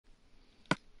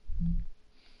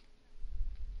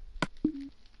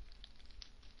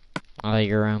Oh,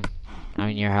 your room. I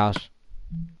mean, your house.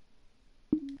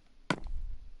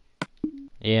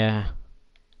 Yeah.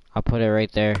 I'll put it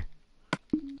right there.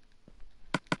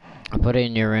 I'll put it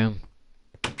in your room.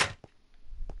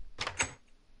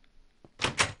 Is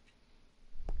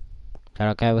that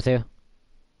okay with you?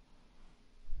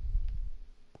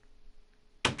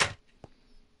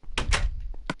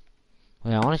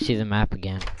 Wait, I want to see the map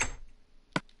again.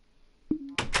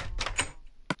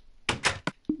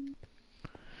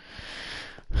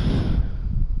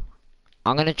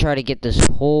 I'm gonna try to get this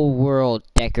whole world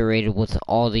decorated with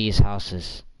all these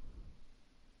houses.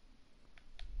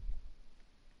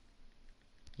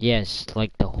 Yes,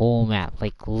 like the whole map.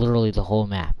 Like literally the whole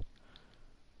map.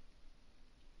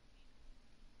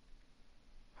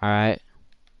 Alright.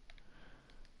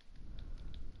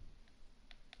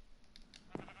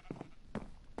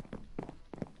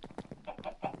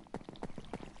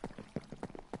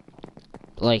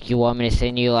 Like, you want me to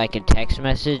send you like a text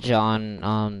message on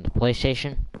the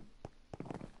PlayStation?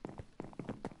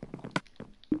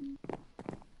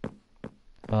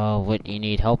 What you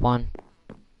need help on?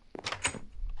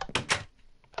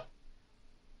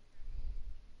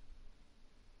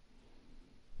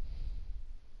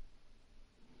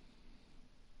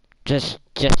 Just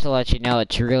to let you know,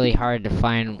 it's really hard to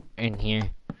find in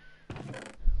here.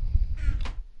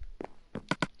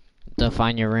 To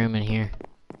find your room in here.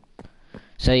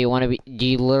 So you want to be? Do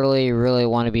you literally really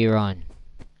want to be run?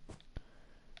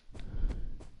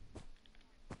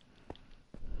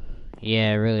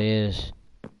 Yeah, it really is.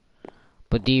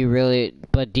 But do you really?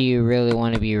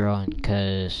 Want to be run?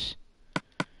 Cause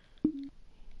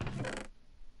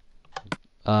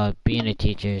being a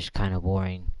teacher is kind of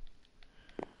boring.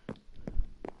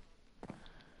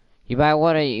 You might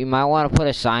wanna put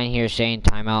a sign here saying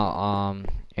timeout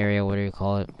area. What do you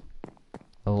call it?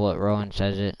 Of what Rowan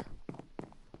says it.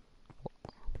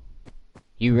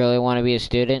 You really want to be a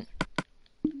student?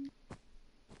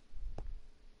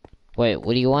 Wait,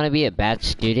 what do you want to be, a bad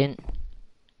student?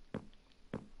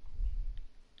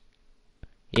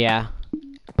 Yeah,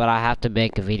 but I have to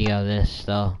make a video of this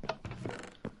though.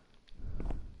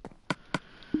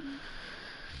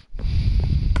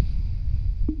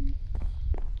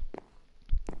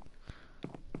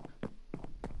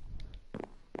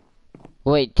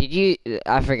 Wait,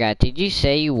 I forgot, did you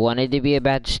say you wanted to be a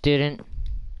bad student?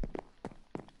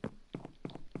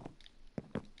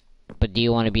 But do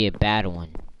you want to be a bad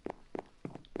one?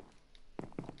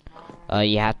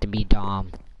 You have to be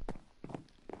Dom.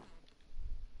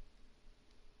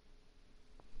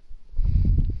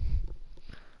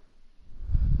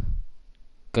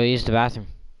 Go use the bathroom.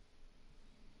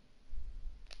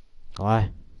 Why?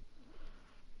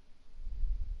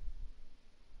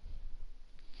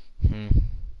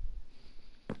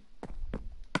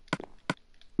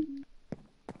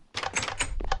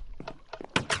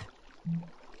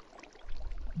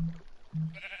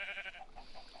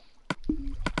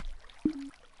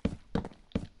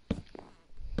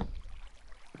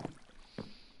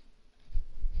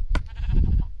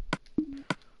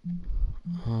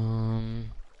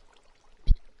 Um...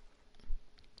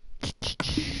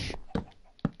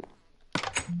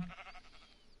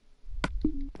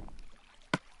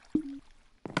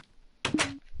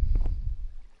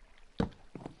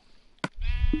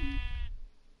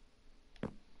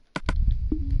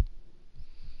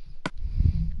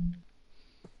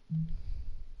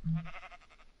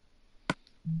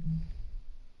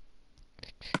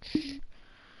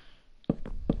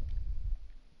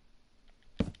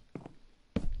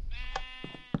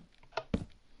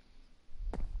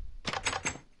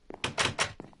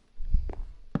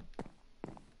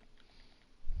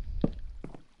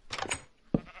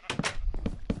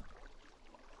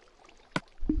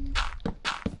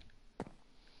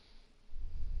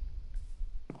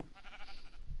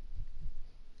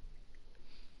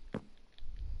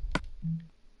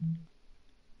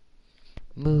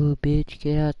 Move, bitch,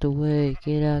 get out the way,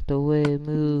 get out the way,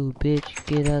 move, bitch,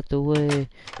 get out the way,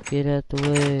 get out the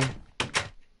way.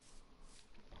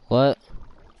 What?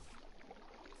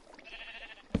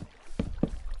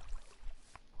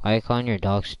 Why are you calling your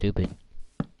dog stupid?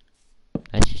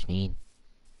 That's just mean.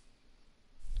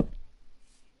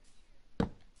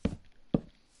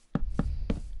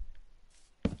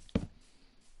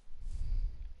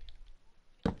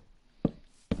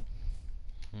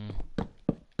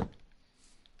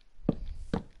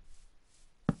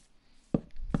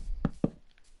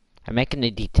 I'm making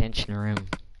a detention room.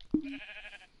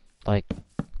 Like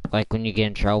when you get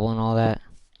in trouble and all that.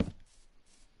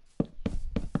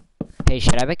 Hey,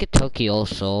 should I make a Tokyo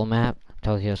Soul map?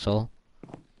 Tokyo Soul?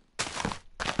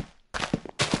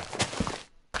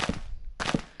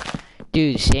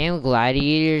 Dude, Sam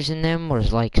Gladiators in them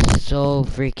was like so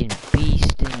freaking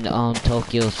beast in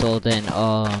Tokyo Soul than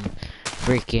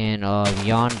freaking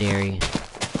Yandere.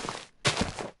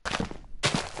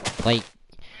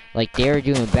 Like they were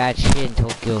doing bad shit in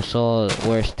Tokyo Soul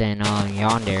worse than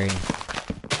Yandere.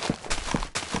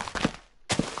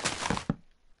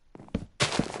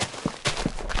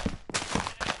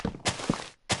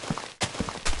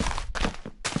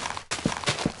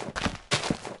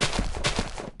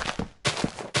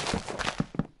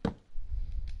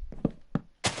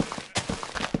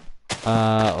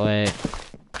 Wait.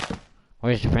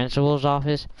 Where's the principal's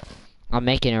office? I'm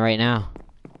making it right now.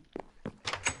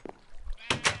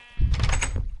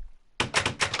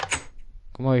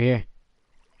 Come over here.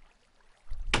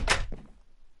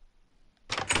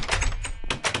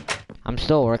 I'm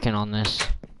still working on this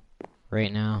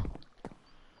right now.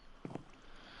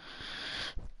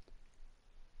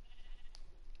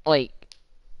 Like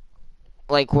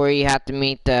where you have to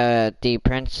meet the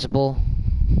principal.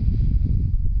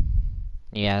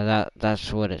 Yeah,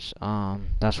 that's what it's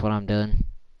that's what I'm doing.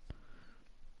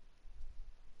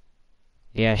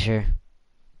 Yeah, sure.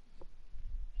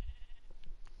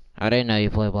 I didn't know you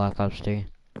play Black Ops 3.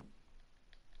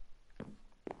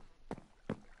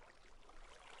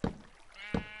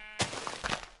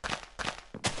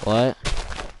 What?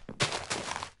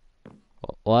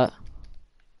 What?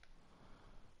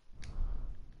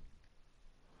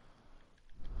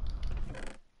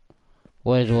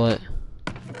 What is what?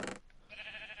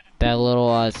 That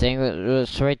little thing that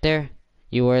was right there?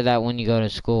 You wear that when you go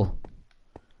to school.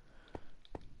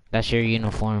 That's your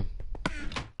uniform.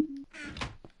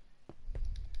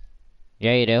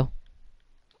 Yeah, you do.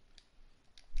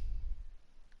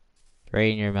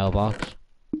 Right in your mailbox.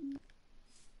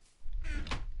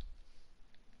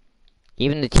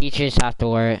 Even the teachers have to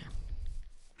wear it.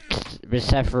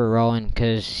 Except for Rowan,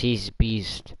 because he's a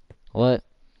beast. What?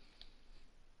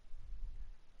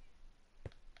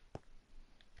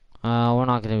 We're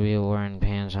not gonna be wearing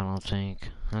pants, I don't think.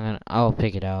 I'll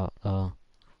pick it out,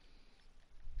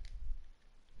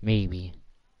 maybe.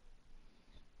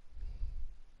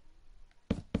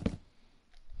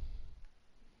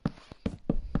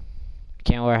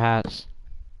 Can't wear hats.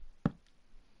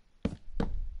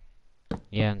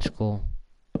 Yeah, in school.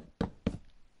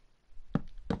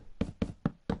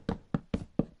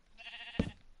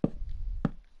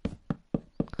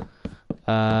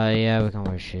 Yeah, we can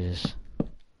wear shoes.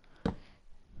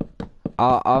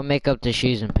 I'll make up the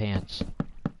shoes and pants.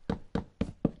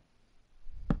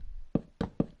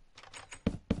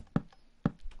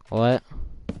 What?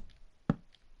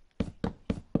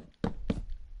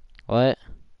 What?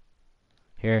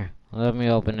 Here, let me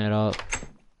open it up.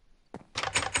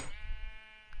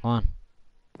 Come on.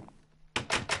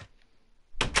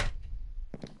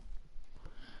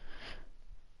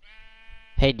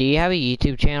 Hey, do you have a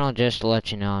YouTube channel? Just to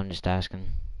let you know, I'm just asking.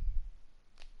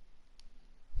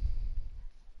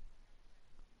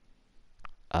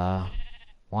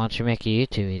 Why don't you make a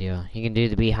YouTube video? You can do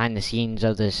the behind the scenes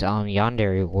of this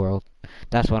Yandere world.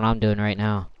 That's what I'm doing right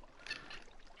now.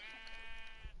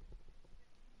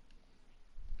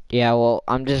 Yeah, well,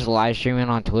 I'm just live streaming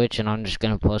on Twitch and I'm just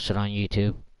gonna post it on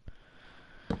YouTube.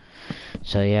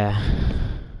 So yeah.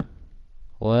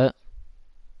 What?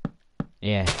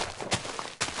 Yeah.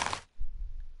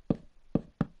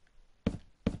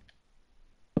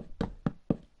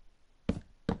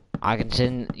 I can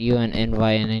send you an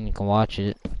invite and then you can watch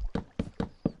it.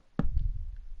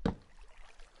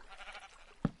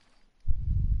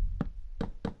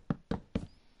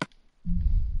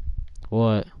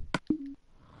 What?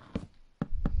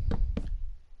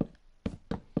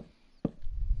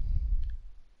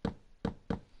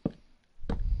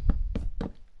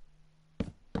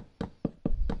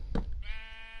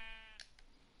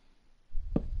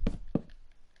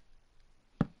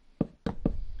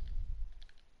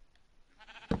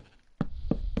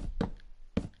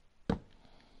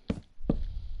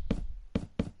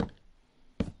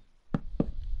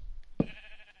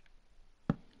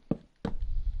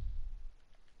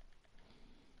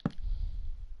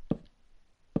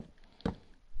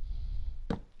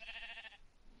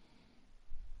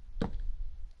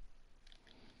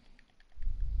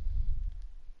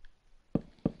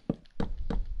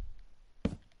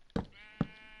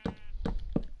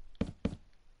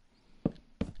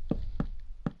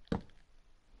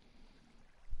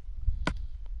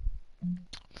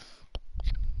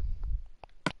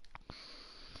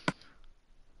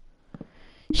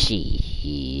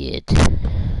 Shit.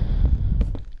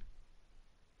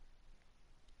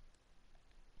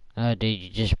 Oh, dude, you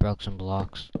just broke some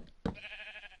blocks.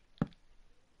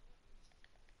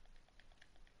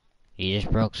 You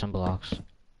just broke some blocks.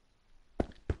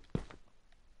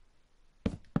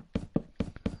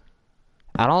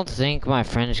 I don't think my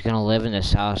friend's gonna live in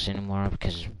this house anymore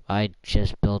because I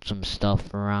just built some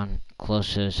stuff around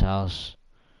close to his house.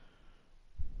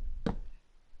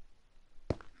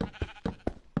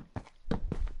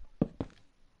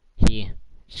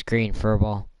 Screen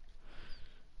furball.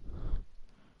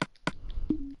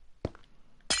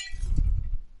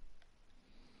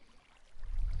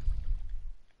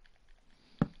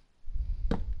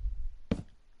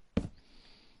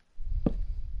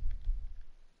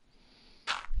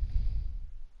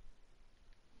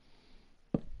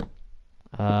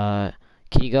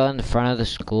 Can you go in the front of the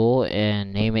school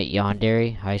and name it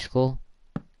Yandere High School?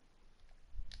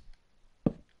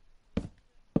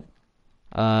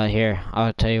 Here,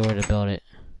 I'll tell you where to build it.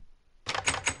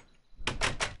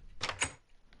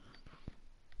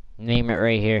 Name it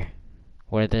right here,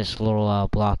 where this little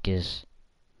block is.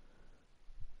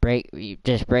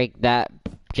 Just break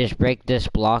this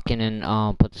block and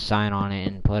then put the sign on it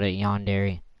and put it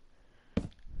Yandere.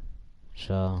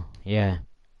 So yeah,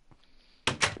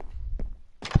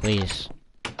 please.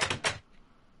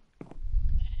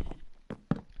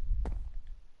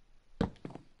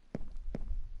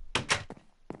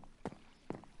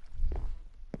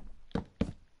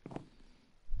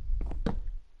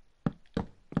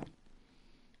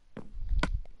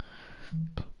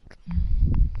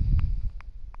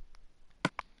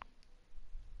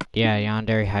 Yeah,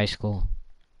 Yandere High School.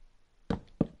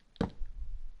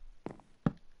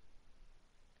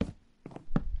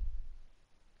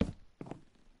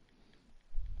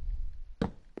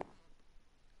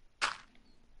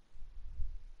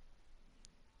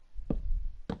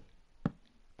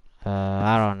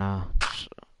 I don't know. Just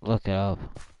look it up.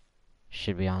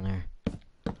 Should be on there.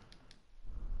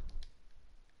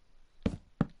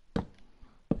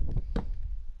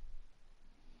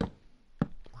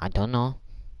 I don't know.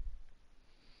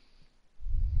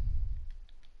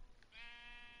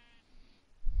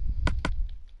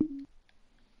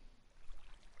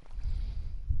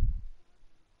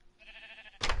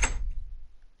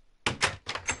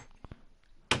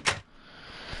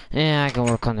 Yeah, I can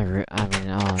work on the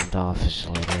the office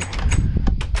later.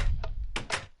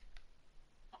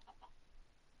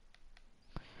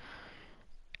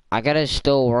 I gotta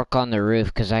still work on the roof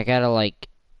because I gotta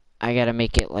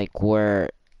make it like where,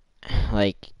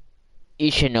 like,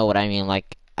 you should know what I mean.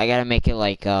 Like, I gotta make it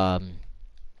like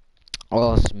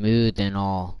all smooth and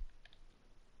all.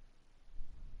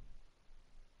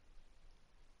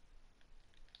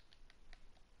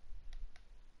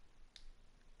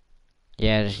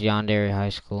 Yeah, just Yandere High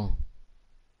School.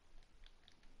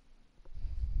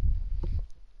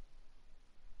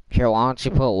 Here, why don't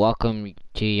you put welcome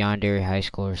to Yandere High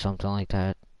School or something like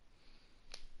that?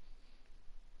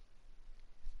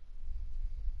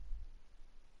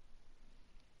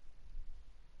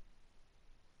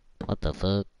 What the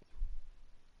fuck?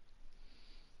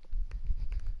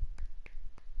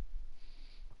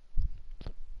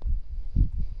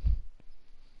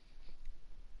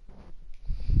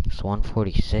 It's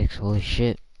 146, holy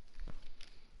shit.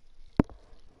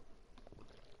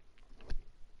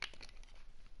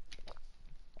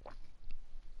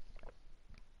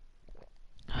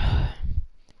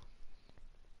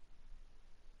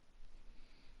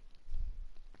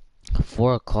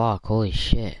 Four o'clock, holy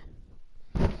shit.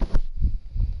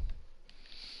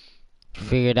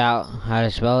 Figured out how to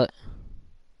spell it?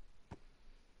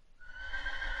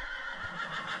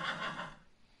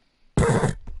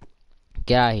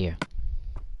 Get out of here.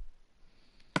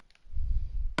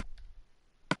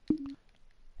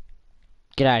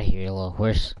 Get out of here, you little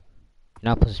horse. You're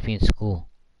not supposed to be in school.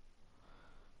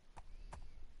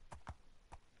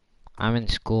 I'm in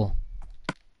school.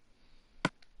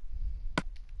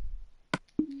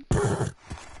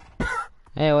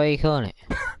 Hey, why are you killing it?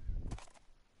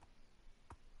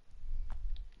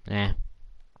 Nah.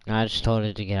 No, I just told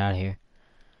it to get out of here.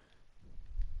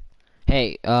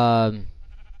 Hey, hey,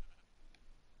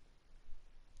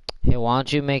 why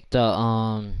don't you make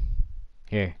the,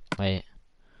 here, wait.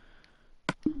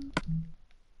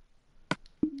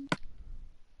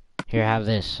 Here, have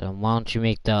this. Why don't you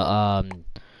make the,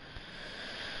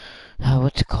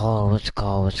 what's it called?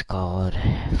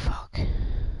 Fuck.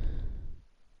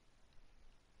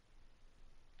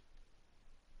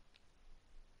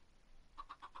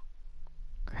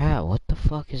 Crap, what the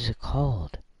fuck is it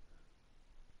called?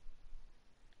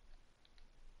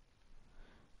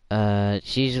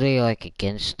 It's usually like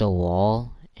against the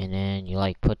wall, and then you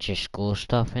like put your school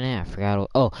stuff in it. I forgot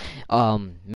what,